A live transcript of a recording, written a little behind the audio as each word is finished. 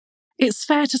It's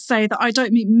fair to say that I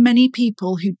don't meet many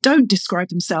people who don't describe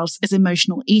themselves as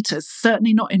emotional eaters,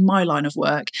 certainly not in my line of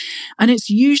work. And it's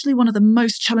usually one of the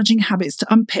most challenging habits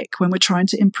to unpick when we're trying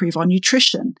to improve our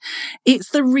nutrition.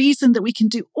 It's the reason that we can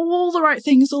do all the right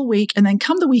things all week, and then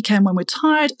come the weekend when we're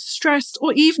tired, stressed,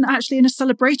 or even actually in a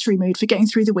celebratory mood for getting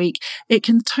through the week, it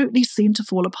can totally seem to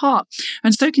fall apart.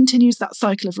 And so continues that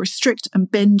cycle of restrict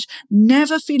and binge,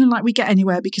 never feeling like we get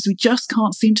anywhere because we just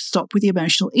can't seem to stop with the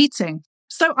emotional eating.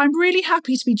 So I'm really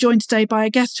happy to be joined today by a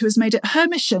guest who has made it her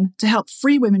mission to help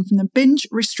free women from the binge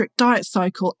restrict diet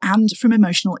cycle and from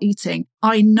emotional eating.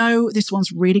 I know this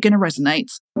one's really going to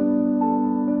resonate.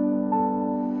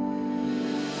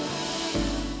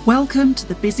 Welcome to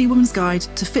the Busy Woman's Guide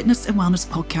to Fitness and Wellness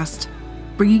podcast,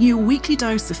 bringing you a weekly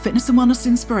dose of fitness and wellness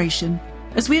inspiration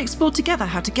as we explore together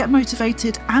how to get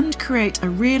motivated and create a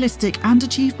realistic and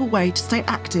achievable way to stay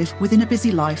active within a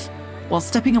busy life, while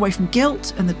stepping away from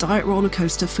guilt and the diet roller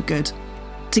coaster for good.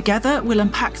 Together, we'll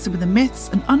unpack some of the myths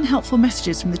and unhelpful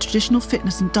messages from the traditional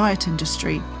fitness and diet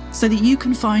industry so that you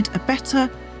can find a better,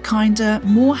 kinder,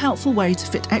 more helpful way to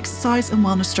fit exercise and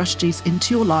wellness strategies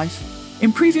into your life,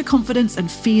 improve your confidence and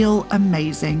feel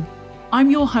amazing. I'm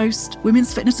your host,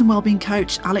 women's fitness and wellbeing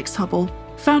coach Alex Hubble,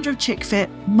 founder of ChickFit,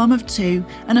 mum of two,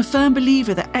 and a firm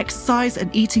believer that exercise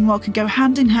and eating well can go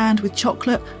hand in hand with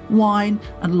chocolate, wine,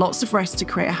 and lots of rest to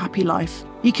create a happy life.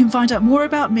 You can find out more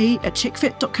about me at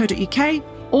chickfit.co.uk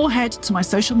or head to my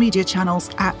social media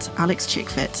channels at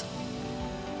AlexChickFit.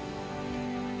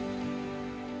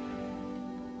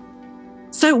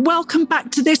 So welcome back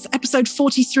to this episode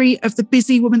 43 of the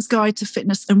Busy Woman's Guide to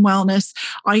Fitness and Wellness.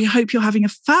 I hope you're having a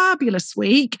fabulous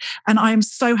week, and I am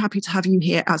so happy to have you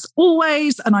here as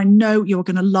always. And I know you're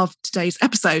going to love today's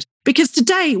episode, because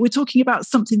today we're talking about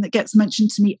something that gets mentioned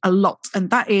to me a lot,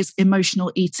 and that is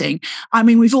emotional eating. I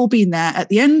mean, we've all been there at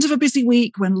the end of a busy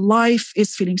week when life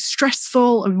is feeling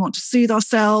stressful and we want to soothe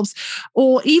ourselves,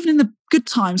 or even in the good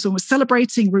times when we're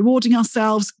celebrating, rewarding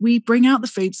ourselves, we bring out the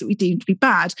foods that we deem to be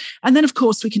bad. And then, of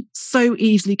course, we can so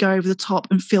easily go over the top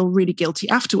and feel really guilty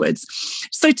afterwards.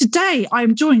 So today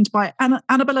I'm joined by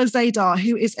Annabella Zeiddar,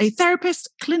 who is a therapist,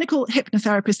 clinical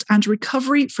hypnotherapist, and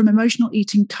recovery from emotional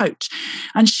eating coach.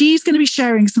 And she's going to be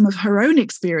sharing some of her own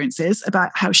experiences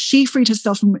about how she freed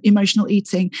herself from emotional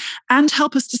eating and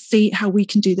help us to see how we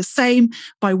can do the same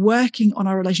by working on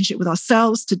our relationship with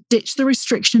ourselves to ditch the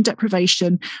restriction and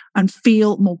deprivation and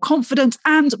feel more confident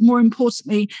and, more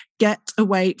importantly, get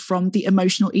away from the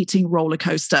emotional eating roller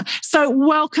coaster. So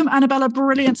welcome, Annabella.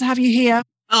 Brilliant to have you here.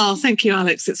 Oh, thank you,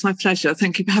 Alex. It's my pleasure.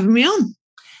 Thank you for having me on.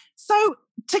 So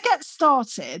to get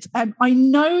started, I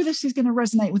know this is going to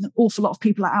resonate with an awful lot of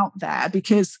people out there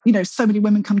because, you know, so many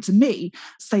women come to me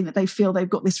saying that they feel they've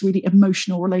got this really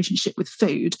emotional relationship with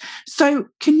food. So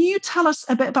can you tell us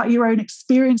a bit about your own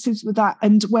experiences with that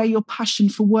and where your passion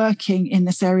for working in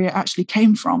this area actually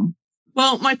came from?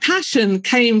 Well, my passion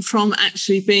came from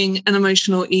actually being an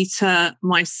emotional eater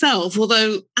myself,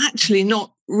 although actually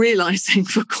not realizing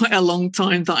for quite a long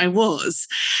time that I was.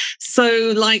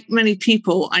 So like many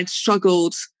people, I'd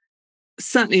struggled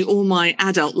certainly all my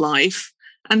adult life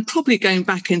and probably going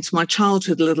back into my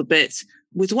childhood a little bit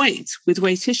with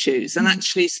weight issues, and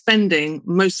actually spending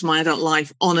most of my adult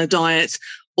life on a diet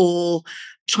or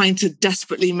trying to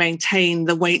desperately maintain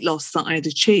the weight loss that I had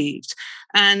achieved.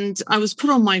 And I was put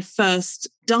on my first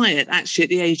diet actually at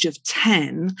the age of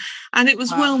 10, and it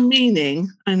was well-meaning,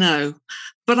 I know.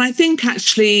 But I think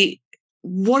actually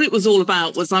what it was all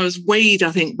about was I was weighed,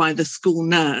 I think, by the school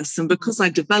nurse. And because I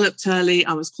developed early,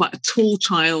 I was quite a tall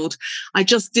child. I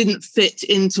just didn't fit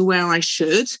into where I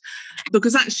should,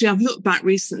 because actually I've looked back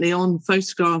recently on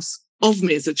photographs of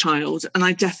me as a child, and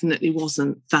I definitely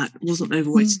wasn't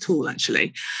overweight at all,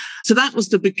 actually. So that was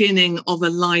the beginning of a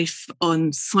life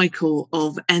on cycle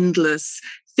of endless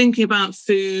thinking about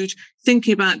food,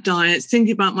 thinking about diets,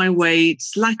 thinking about my weight,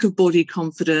 lack of body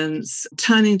confidence,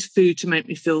 turning to food to make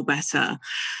me feel better.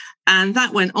 And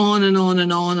that went on and on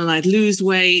and on, and I'd lose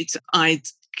weight. I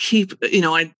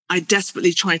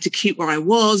desperately tried to keep where I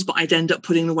was, but I'd end up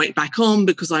putting the weight back on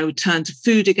because I would turn to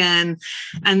food again.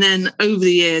 And then over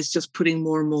the years, just putting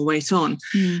more and more weight on.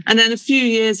 And then a few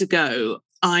years ago,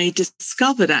 I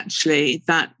discovered actually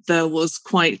that there was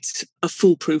quite a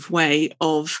foolproof way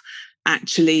of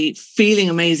actually feeling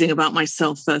amazing about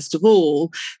myself, first of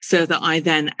all, so that I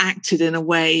then acted in a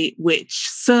way which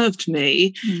served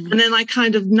me. And then I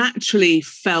kind of naturally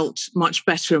felt much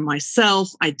better in myself.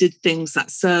 I did things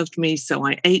that served me. So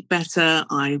I ate better.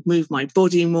 I moved my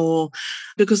body more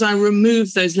because I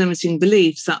removed those limiting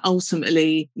beliefs that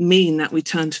ultimately mean that we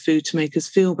turn to food to make us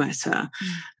feel better.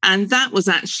 And that was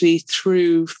actually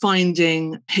through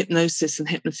finding hypnosis and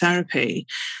hypnotherapy.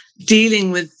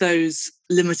 dealing with those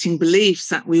limiting beliefs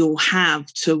that we all have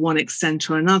to one extent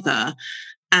or another,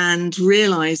 and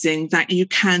realizing that you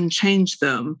can change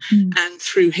them. And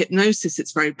through hypnosis,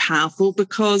 it's very powerful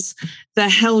because they're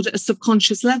held at a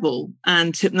subconscious level.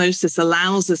 And hypnosis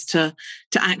allows us to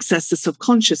access the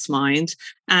subconscious mind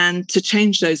and to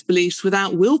change those beliefs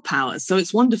without willpower. So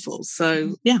it's wonderful.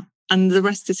 So, yeah. And the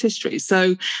rest is history.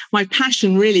 So my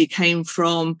passion really came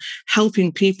from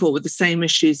helping people with the same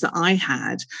issues that I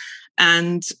had.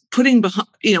 And putting behind,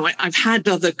 I've had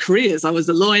other careers. I was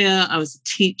a lawyer, I was a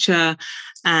teacher,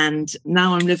 and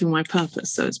now I'm living my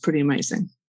purpose. So it's pretty amazing.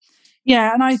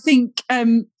 Yeah. And I think,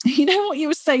 what you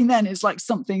were saying then is like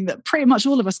something that pretty much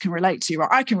all of us can relate to, right?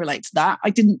 I can relate to that.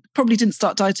 I probably didn't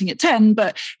start dieting at 10,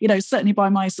 but, certainly by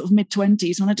my sort of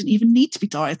mid-20s, when I didn't even need to be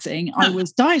dieting, I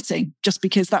was dieting just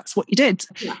because that's what you did.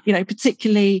 Yeah.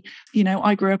 Particularly,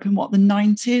 I grew up in the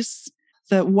 90s.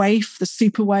 The waif, the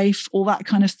super waif, all that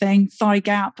kind of thing, thigh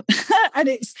gap. And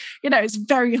it's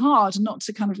very hard not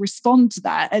to kind of respond to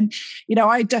that. And,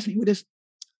 I definitely would have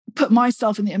put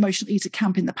myself in the emotional eater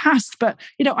camp in the past. But,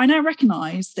 I now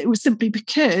recognize that it was simply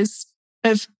because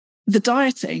of the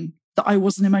dieting that I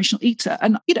was an emotional eater.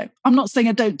 And, I'm not saying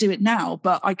I don't do it now,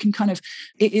 but I can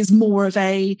it is more of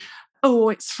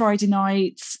it's Friday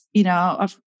night,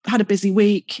 I've had a busy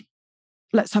week.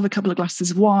 Let's have a couple of glasses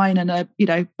of wine and a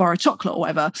bar of chocolate or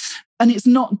whatever. And it's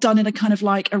not done in a kind of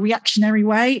like a reactionary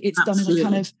way. It's Absolutely. Done in a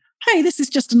kind of, hey, this is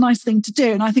just a nice thing to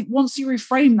do. And I think once you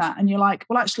reframe that and you're like,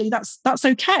 well, actually, that's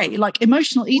okay. Like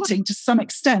emotional eating to some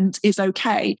extent is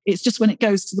okay. It's just when it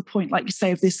goes to the point, like you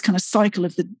say, of this kind of cycle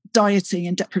of the dieting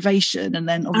and deprivation, and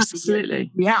then obviously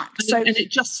Absolutely. react. So and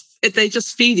they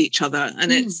just feed each other,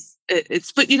 and it's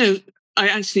but I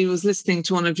actually was listening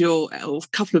to a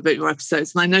couple of your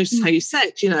episodes, and I noticed how you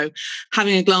said,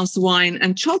 having a glass of wine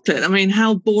and chocolate. I mean,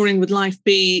 how boring would life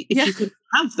be if you could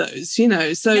have those,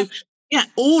 So,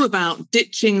 all about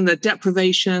ditching the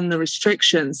deprivation, the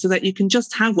restrictions, so that you can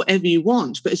just have whatever you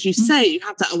want. But as you say, you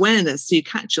have that awareness, so you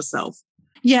catch yourself.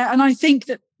 Yeah, and I think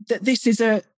that this is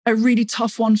a really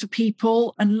tough one for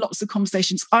people, and lots of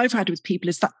conversations I've had with people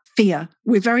is that fear.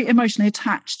 We're very emotionally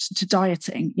attached to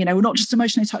dieting. We're not just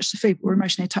emotionally attached to food, but we're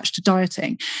emotionally attached to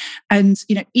dieting. And,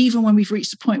 even when we've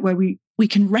reached a point where we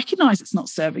can recognize it's not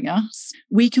serving us,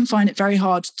 we can find it very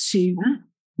hard to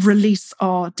release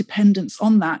our dependence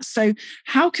on that. So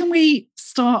how can we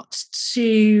start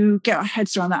to get our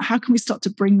heads around that? How can we start to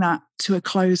bring that to a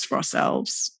close for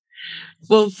ourselves?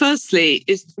 Well, firstly,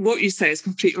 is what you say is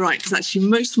completely right. Because actually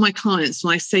most of my clients,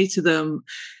 when I say to them,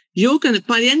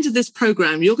 by the end of this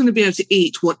program, you're going to be able to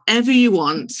eat whatever you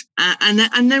want.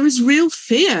 And there is real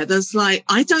fear. There's like,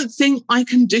 I don't think I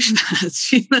can do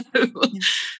that,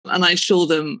 And I assure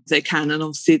them they can. And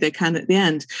obviously they can at the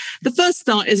end. The first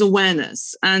start is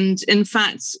awareness. And in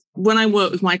fact, when I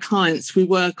work with my clients, we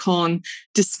work on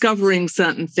discovering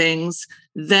certain things.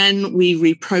 Then we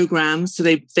reprogram so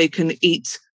they can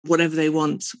eat whatever they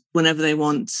want, whenever they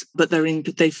want, but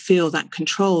they feel that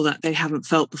control that they haven't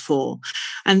felt before.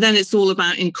 And then it's all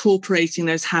about incorporating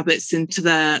those habits into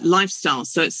their lifestyle.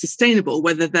 So it's sustainable,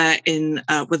 whether they're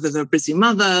a busy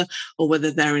mother or whether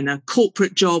they're in a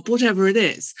corporate job, whatever it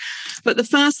is. But the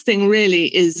first thing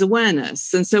really is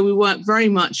awareness. And so we work very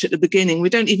much at the beginning. We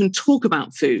don't even talk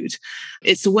about food.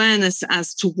 It's awareness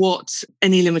as to what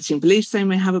any limiting beliefs they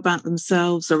may have about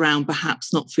themselves around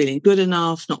perhaps not feeling good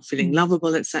enough, not feeling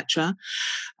lovable, etc.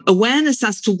 Awareness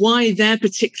as to why they're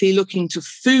particularly looking to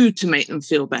food to make them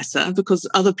feel better, because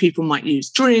other people might use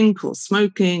drink or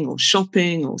smoking or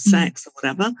shopping or sex or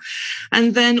whatever.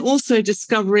 And then also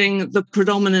discovering the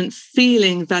predominant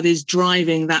feeling that is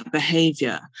driving that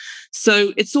behavior.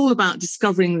 So it's all about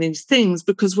discovering these things,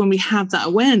 because when we have that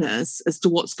awareness as to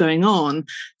what's going on,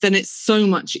 then it's so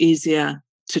much easier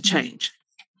to change.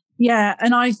 Yeah.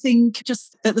 And I think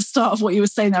just at the start of what you were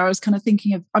saying there, I was kind of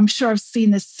thinking of, I'm sure I've seen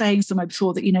this saying somewhere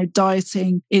before that,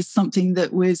 dieting is something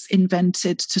that was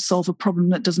invented to solve a problem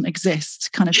that doesn't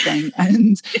exist kind of thing.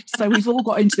 And so we've all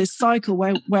got into this cycle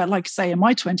where like say in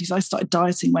my 20s, I started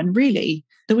dieting when really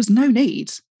there was no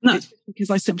need. No. Because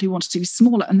I simply wanted to be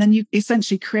smaller. And then you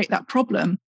essentially create that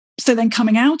problem. So then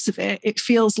coming out of it, it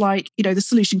feels like, the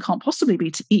solution can't possibly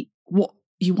be to eat what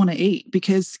you want to eat,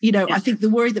 because I think the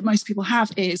worry that most people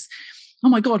have is oh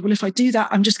my God, well, if I do that,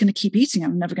 I'm just going to keep eating.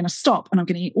 I'm never going to stop. And I'm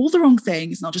going to eat all the wrong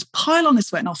things. And I'll just pile on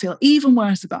this weight and I'll feel even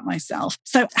worse about myself.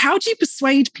 So how do you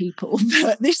persuade people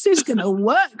that this is going to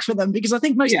work for them? Because I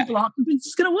think most people aren't convinced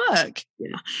it's going to work.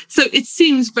 Yeah. So it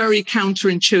seems very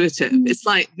counterintuitive. It's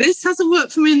like, this hasn't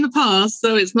worked for me in the past,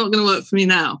 so it's not going to work for me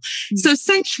now. So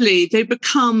essentially, they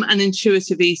become an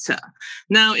intuitive eater.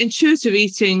 Now, intuitive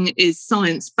eating is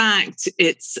science-backed.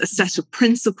 It's a set of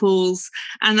principles.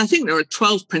 And I think there are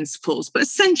 12 principles. But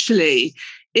essentially,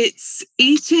 it's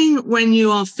eating when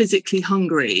you are physically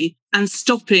hungry and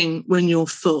stopping when you're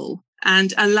full,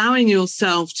 and allowing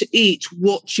yourself to eat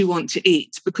what you want to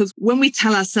eat. Because when we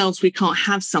tell ourselves we can't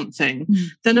have something,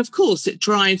 then of course it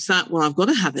drives that, well, I've got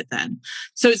to have it then.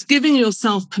 So it's giving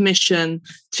yourself permission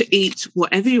to eat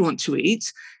whatever you want to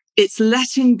eat. It's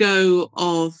letting go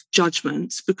of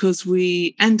judgment, because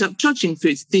we end up judging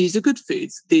foods. These are good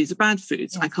foods. These are bad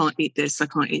foods. I can't eat this. I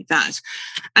can't eat that.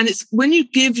 And it's when you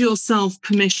give yourself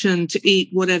permission to eat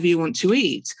whatever you want to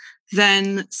eat,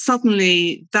 then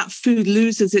suddenly that food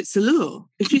loses its allure.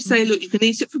 If you say, look, you can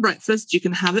eat it for breakfast, you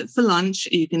can have it for lunch,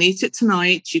 you can eat it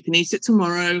tonight, you can eat it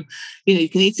tomorrow, you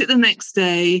can eat it the next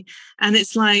day. And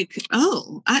it's like,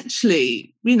 oh,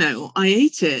 actually, I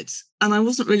ate it and I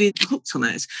wasn't really hooked on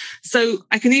it. So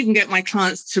I can even get my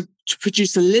clients to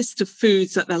produce a list of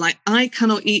foods that they're like, I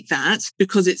cannot eat that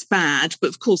because it's bad. But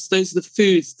of course, those are the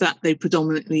foods that they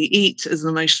predominantly eat as an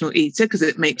emotional eater because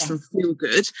it makes them feel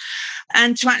good.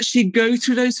 And to actually go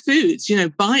through those foods,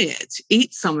 buy it,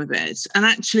 eat some of it, and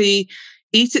actually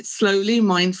eat it slowly,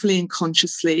 mindfully and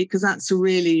consciously, because that's a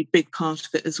really big part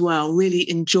of it as well. Really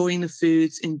enjoying the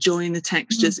foods, enjoying the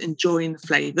textures, enjoying the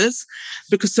flavors,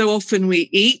 because so often we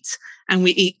eat and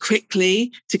we eat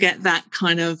quickly to get that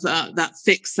kind of that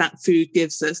fix that food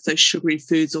gives us, those sugary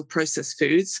foods or processed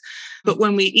foods. But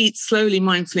when we eat slowly,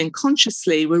 mindfully and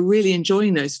consciously, we're really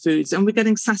enjoying those foods and we're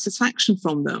getting satisfaction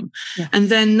from them. Yeah. And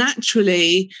then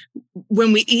naturally,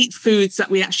 when we eat foods that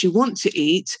we actually want to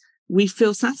eat, we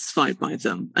feel satisfied by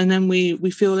them, and then we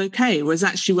feel okay. Whereas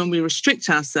actually when we restrict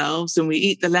ourselves and we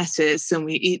eat the lettuce and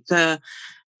we eat the,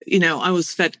 I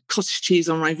was fed cottage cheese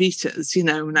on Rivitas,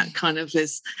 and that kind of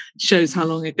shows how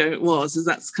long ago it was, as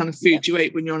that's kind of food you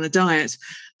ate when you're on a diet.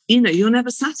 You're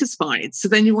never satisfied. So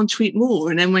then you want to eat more.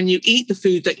 And then when you eat the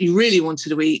food that you really wanted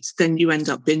to eat, then you end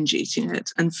up binge eating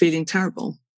it and feeling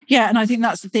terrible. Yeah. And I think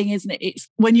that's the thing, isn't it? It's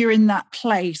when you're in that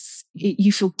place,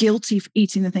 you feel guilty for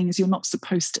eating the things you're not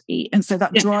supposed to eat. And so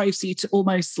that drives you to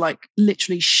almost like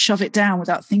literally shove it down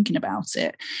without thinking about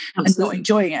it. Absolutely. And not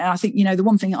enjoying it. And I think, the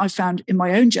one thing I've found in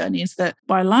my own journey is that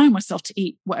by allowing myself to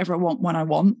eat whatever I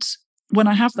want, when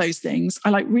I have those things,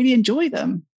 I really enjoy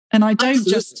them. And I don't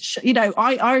just,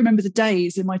 I remember the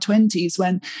days in my 20s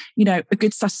when, a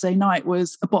good Saturday night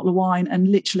was a bottle of wine and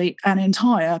literally an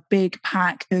entire big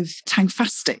pack of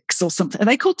Tangfastics or something. Are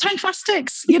they called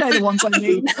Tangfastics? The ones I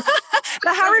mean,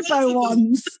 the Haribo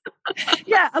ones.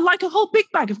 Yeah, and like a whole big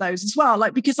bag of those as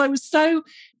well. Because I was so,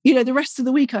 the rest of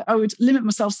the week I would limit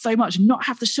myself so much and not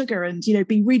have the sugar and,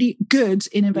 be really good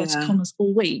in inverted commas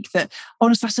all week that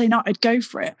on a Saturday night I'd go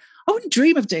for it. I wouldn't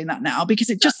dream of doing that now because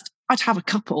I'd have a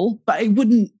couple, but it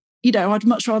wouldn't, I'd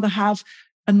much rather have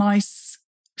a nice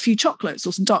few chocolates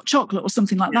or some dark chocolate or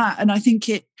something like that. And I think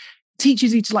it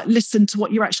teaches you to listen to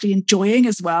what you're actually enjoying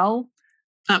as well.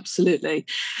 Absolutely.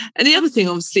 And the other thing,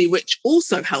 obviously, which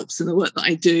also helps in the work that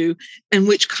I do and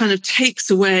which kind of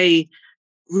takes away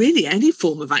really any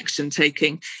form of action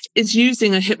taking, is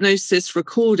using a hypnosis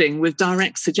recording with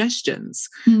direct suggestions.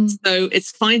 So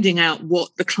it's finding out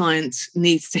what the client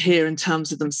needs to hear in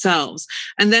terms of themselves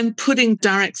and then putting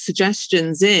direct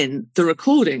suggestions in the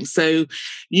recording. So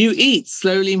you eat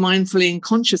slowly, mindfully and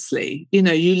consciously.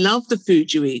 You love the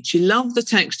food you eat. You love the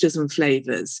textures and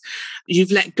flavors.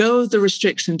 You've let go of the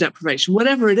restriction and deprivation,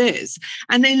 whatever it is.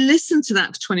 And they listen to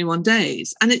that for 21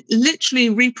 days and it literally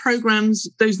reprograms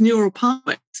those neural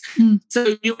pathways.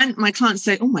 So my clients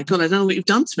say, oh my God, I don't know what you've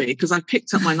done to me because I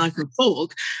picked up my knife and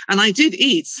fork and I did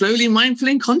eat slowly,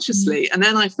 mindfully and consciously. And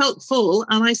then I felt full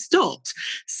and I stopped.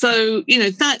 So,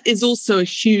 that is also a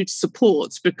huge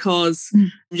support because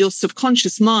your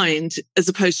subconscious mind, as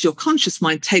opposed to your conscious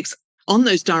mind, takes on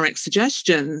those direct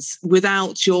suggestions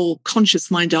without your conscious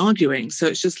mind arguing. So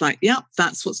it's just like, yeah,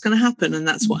 that's what's going to happen. And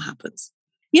that's what happens.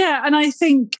 Yeah. And I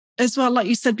think as well, like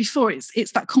you said before,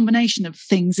 it's that combination of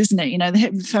things, isn't it? The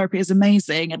hypnotherapy is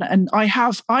amazing. And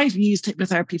I've used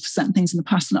hypnotherapy for certain things in the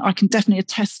past, and I can definitely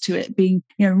attest to it being,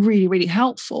 really, really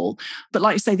helpful. But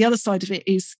like you say, the other side of it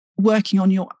is working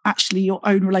on your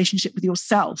own relationship with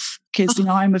yourself. Because,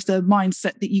 I'm of the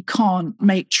mindset that you can't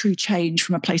make true change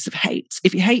from a place of hate.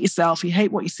 If you hate yourself, you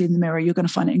hate what you see in the mirror, you're going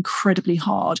to find it incredibly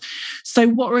hard. So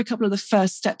what are a couple of the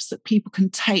first steps that people can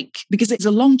take? Because it's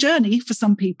a long journey for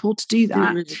some people to do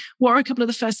that. Mm-hmm. What are a couple of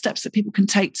the first steps that people can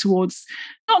take towards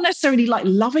not necessarily like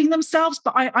loving themselves,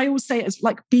 but I always say it as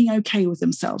like being okay with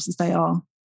themselves as they are?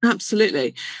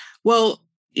 Absolutely. Well,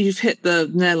 you've hit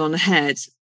the nail on the head.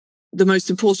 The most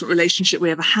important relationship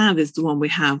we ever have is the one we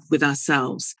have with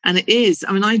ourselves. And it is,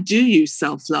 I do use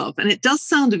self-love, and it does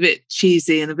sound a bit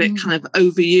cheesy and a bit kind of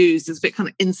overused. It's a bit kind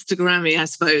of Instagrammy, I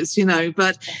suppose,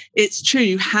 but it's true.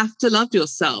 You have to love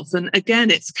yourself. And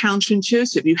again, it's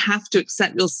counterintuitive. You have to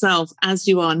accept yourself as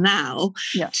you are now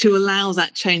to allow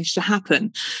that change to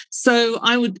happen. So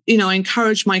I would, I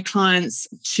encourage my clients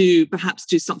to perhaps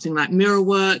do something like mirror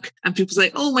work. And people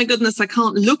say, oh my goodness, I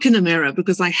can't look in a mirror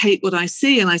because I hate what I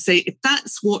see. And I say, if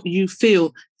that's what you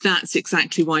feel, that's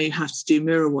exactly why you have to do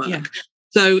mirror work. Yeah.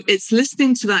 So it's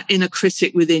listening to that inner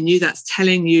critic within you that's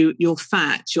telling you you're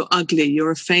fat, you're ugly,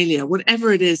 you're a failure,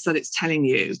 whatever it is that it's telling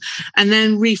you. And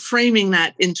then reframing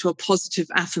that into a positive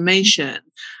affirmation.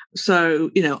 So,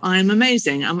 I'm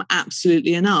amazing. I'm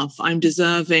absolutely enough. I'm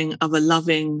deserving of a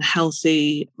loving,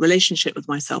 healthy relationship with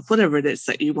myself, whatever it is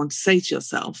that you want to say to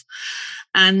yourself.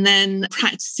 And then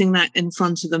practicing that in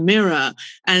front of the mirror.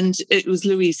 And it was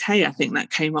Louise Hay, I think, that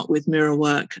came up with mirror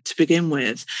work to begin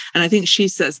with. And I think she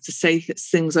says to say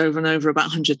things over and over about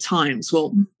 100 times.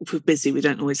 Well, if we're busy, we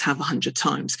don't always have 100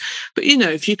 times. But,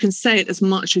 if you can say it as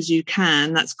much as you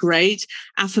can, that's great.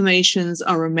 Affirmations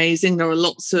are amazing. There are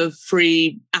lots of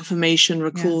free affirmation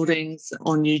recordings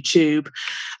on YouTube.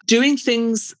 Doing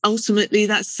things ultimately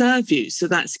that serve you. So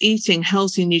that's eating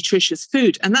healthy, nutritious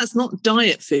food. And that's not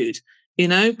diet food.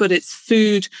 But it's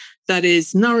food that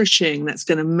is nourishing, that's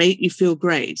going to make you feel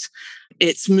great.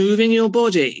 It's moving your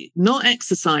body, not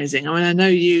exercising. I know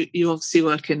you obviously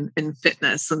work in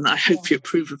fitness, and I hope you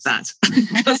approve of that.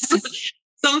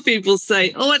 Some people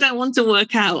say, oh, I don't want to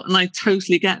work out. And I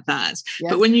totally get that.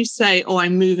 Yeah. But when you say, oh,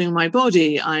 I'm moving my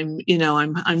body, I'm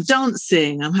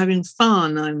dancing, I'm having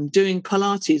fun, I'm doing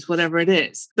Pilates, whatever it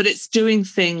is. But it's doing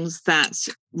things that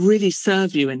really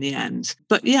serve you in the end.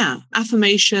 But yeah,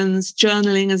 affirmations,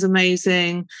 journaling is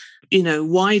amazing.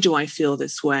 Why do I feel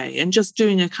this way? And just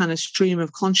doing a kind of stream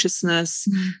of consciousness.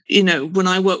 When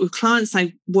I work with clients,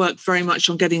 I work very much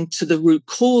on getting to the root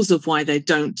cause of why they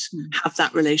don't have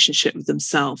that relationship with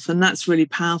themselves. And that's really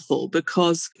powerful,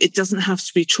 because it doesn't have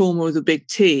to be trauma with a big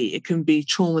T. It can be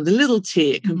trauma with a little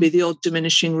t. It can be the odd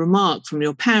diminishing remark from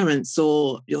your parents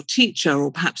or your teacher,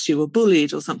 or perhaps you were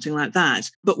bullied or something like that.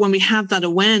 But when we have that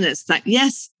awareness that,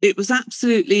 yes, it was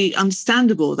absolutely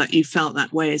understandable that you felt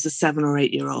that way as a 7 or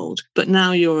 8 year old. But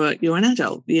now you're an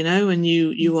adult, and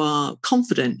you are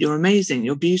confident, you're amazing,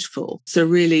 you're beautiful. So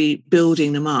really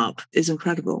building them up is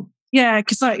incredible. Yeah,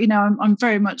 because I'm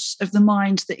very much of the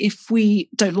mind that if we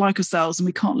don't like ourselves and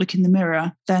we can't look in the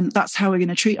mirror, then that's how we're going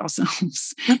to treat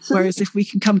ourselves. Absolutely. Whereas if we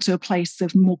can come to a place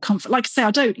of more comfort, like I say,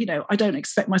 I don't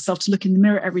expect myself to look in the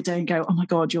mirror every day and go, oh my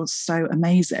God, you're so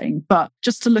amazing. But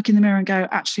just to look in the mirror and go,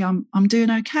 actually, I'm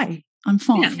doing okay. I'm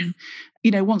fine.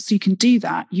 Yeah. Once you can do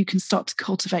that, you can start to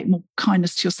cultivate more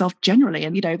kindness to yourself generally.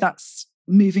 And, that's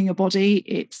moving your body,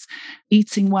 it's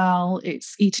eating well,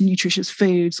 it's eating nutritious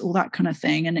foods, all that kind of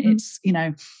thing. And it's,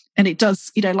 and it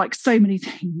does, like so many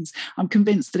things, I'm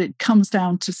convinced that it comes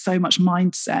down to so much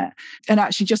mindset. And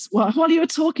actually while you were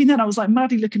talking then, I was like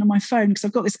madly looking on my phone, because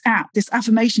I've got this app, this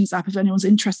affirmations app, if anyone's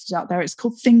interested out there. It's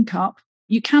called Think Up.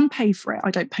 You can pay for it.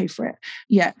 I don't pay for it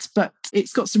yet, but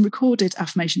it's got some recorded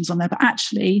affirmations on there. But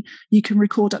actually, you can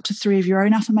record up to 3 of your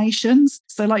own affirmations.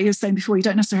 So like you were saying before, you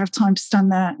don't necessarily have time to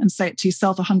stand there and say it to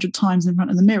yourself 100 times in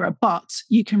front of the mirror, but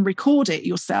you can record it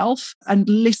yourself and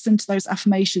listen to those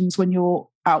affirmations when you're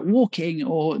out walking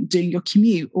or doing your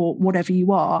commute or whatever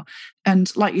you are.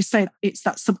 And like you say, it's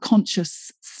that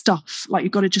subconscious stuff. Like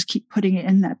you've got to just keep putting it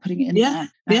in there. Yeah.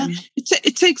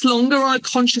 It takes longer on a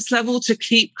conscious level to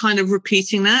keep kind of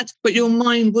repeating that, but your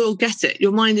mind will get it.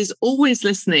 Your mind is always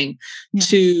listening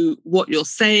to what you're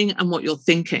saying and what you're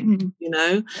thinking,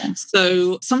 Yeah.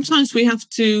 So sometimes we have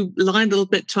to lie a little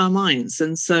bit to our minds.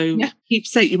 And so keep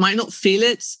saying, you might not feel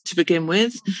it to begin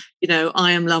with.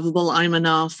 I am lovable, I'm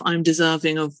enough, I'm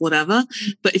deserving of whatever.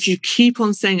 But if you keep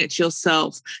on saying it to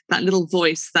yourself, that little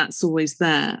voice that's always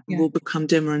there will become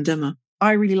dimmer and dimmer.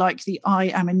 I really like the I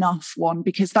am enough one,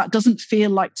 because that doesn't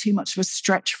feel like too much of a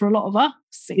stretch for a lot of us.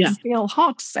 It feels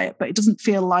hard to say it, but it doesn't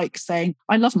feel like saying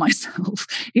I love myself.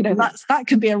 That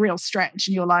can be a real stretch,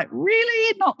 and you're like,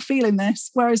 really not feeling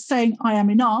this. Whereas saying I am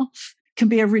enough can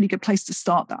be a really good place to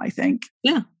start that, I think.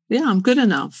 Yeah. Yeah, I'm good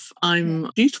enough.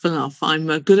 I'm beautiful enough. I'm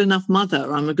a good enough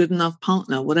mother. I'm a good enough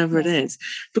partner, whatever it is,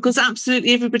 because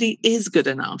absolutely everybody is good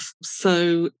enough.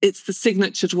 So it's the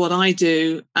signature to what I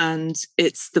do. And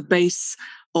it's the base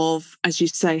of, as you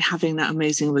say, having that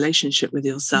amazing relationship with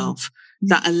yourself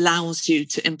that allows you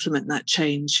to implement that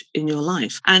change in your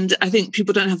life. And I think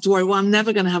people don't have to worry, well, I'm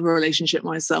never going to have a relationship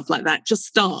with myself like that. Just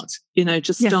start,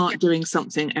 start doing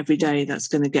something every day that's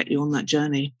going to get you on that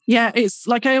journey. Yeah, it's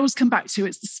like I always come back to,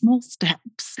 it's the small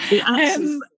steps.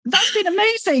 That's been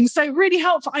amazing. So really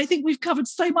helpful. I think we've covered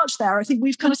so much there. I think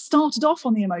we've kind of started off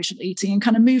on the emotional eating and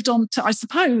kind of moved on to, I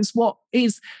suppose, what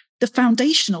is the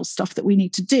foundational stuff that we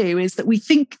need to do is that we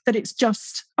think that it's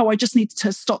just, I just need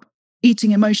to stop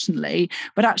eating emotionally,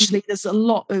 but actually there's a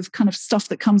lot of kind of stuff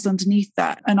that comes underneath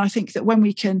that. And I think that when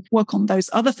we can work on those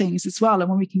other things as well, and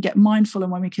when we can get mindful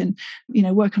and when we can,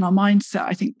 work on our mindset,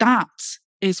 I think that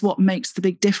is what makes the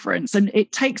big difference. And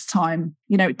it takes time.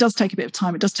 It does take a bit of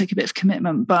time. It does take a bit of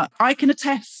commitment, but I can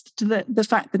attest to the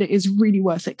fact that it is really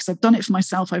worth it because I've done it for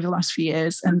myself over the last few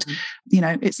years. And,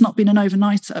 it's not been an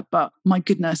overnighter, but my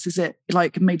goodness, is it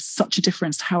made such a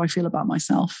difference to how I feel about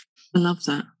myself. I love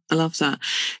that.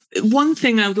 One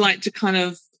thing I would like to kind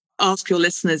of ask your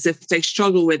listeners if they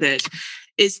struggle with it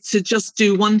is to just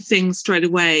do one thing straight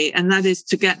away. And that is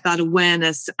to get that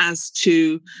awareness as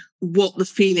to what the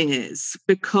feeling is.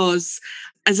 Because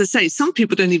as I say, some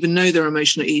people don't even know they're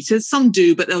emotional eaters. Some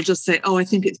do, but they'll just say, I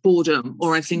think it's boredom,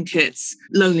 or I think it's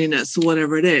loneliness, or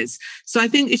whatever it is. So I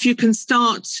think if you can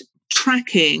start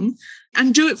tracking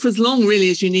and do it for as long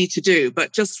really as you need to do.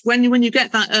 But just when you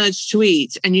get that urge to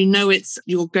eat and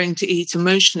you're going to eat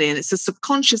emotionally and it's a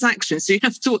subconscious action, so you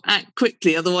have to act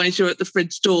quickly, otherwise you're at the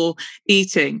fridge door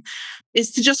eating,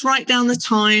 is to just write down the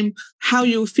time, how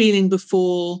you were feeling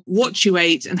before, what you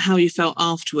ate and how you felt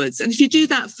afterwards. And if you do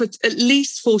that for at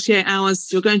least 48 hours,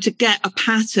 you're going to get a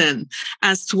pattern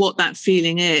as to what that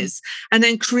feeling is. And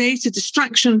then create a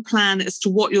distraction plan as to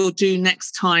what you'll do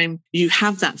next time you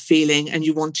have that feeling and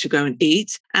you want to go and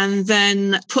eat. And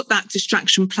then put that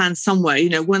distraction plan somewhere.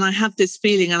 When I have this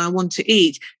feeling and I want to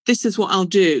eat, this is what I'll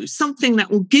do. Something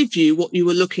that will give you what you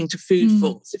were looking to food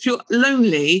for. So if you're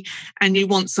lonely and you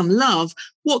want some love,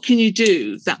 what can you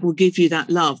do that will give you that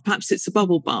love? Perhaps it's a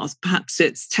bubble bath. Perhaps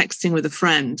it's texting with a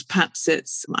friend. Perhaps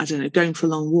it's, going for a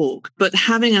long walk. But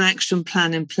having an action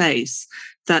plan in place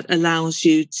that allows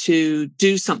you to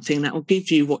do something that will give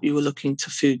you what you were looking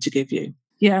to food to give you.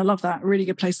 Yeah, I love that. Really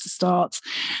good place to start.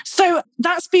 So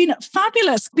that's been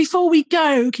fabulous. Before we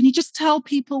go, can you just tell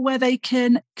people where they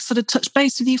can sort of touch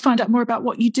base with you, find out more about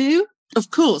what you do?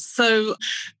 Of course. So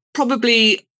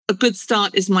probably a good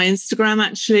start is my Instagram,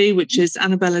 actually, which is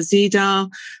Annabella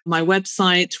Zeiddar, my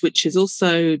website, which is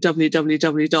also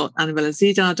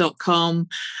www.annabellazeiddar.com.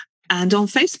 And on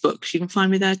Facebook, you can find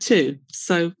me there too.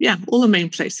 So yeah, all the main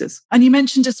places. And you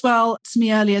mentioned as well to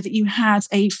me earlier that you had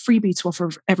a freebie to offer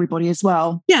everybody as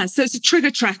well. Yeah, so it's a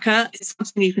trigger tracker. It's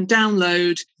something you can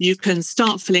download, you can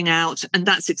start filling out. And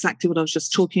that's exactly what I was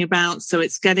just talking about. So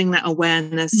it's getting that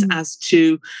awareness as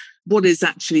to what is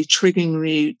actually triggering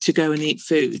you to go and eat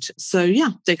food. So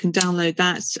yeah, they can download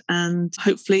that and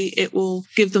hopefully it will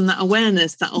give them that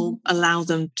awareness that will allow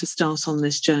them to start on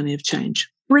this journey of change.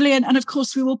 Brilliant. And of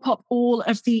course, we will pop all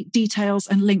of the details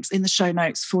and links in the show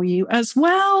notes for you as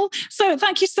well. So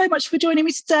thank you so much for joining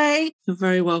me today. You're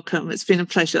very welcome. It's been a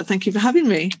pleasure. Thank you for having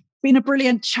me. Been a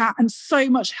brilliant chat and so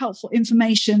much helpful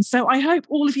information. So I hope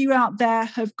all of you out there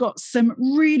have got some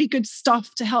really good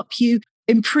stuff to help you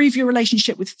improve your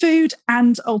relationship with food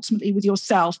and ultimately with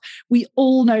yourself. We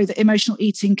all know that emotional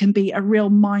eating can be a real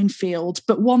minefield,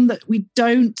 but one that we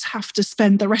don't have to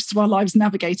spend the rest of our lives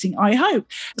navigating, I hope.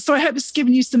 So I hope this has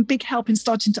given you some big help in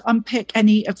starting to unpick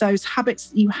any of those habits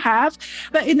that you have.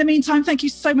 But in the meantime, thank you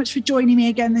so much for joining me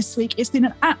again this week. It's been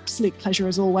an absolute pleasure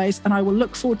as always, and I will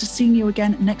look forward to seeing you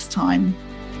again next time.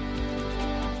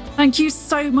 Thank you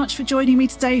so much for joining me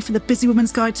today for the Busy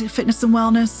Woman's Guide to Fitness and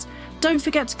Wellness. Don't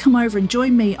forget to come over and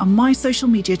join me on my social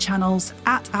media channels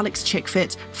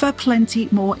 @AlexChickFit for plenty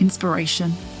more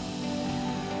inspiration.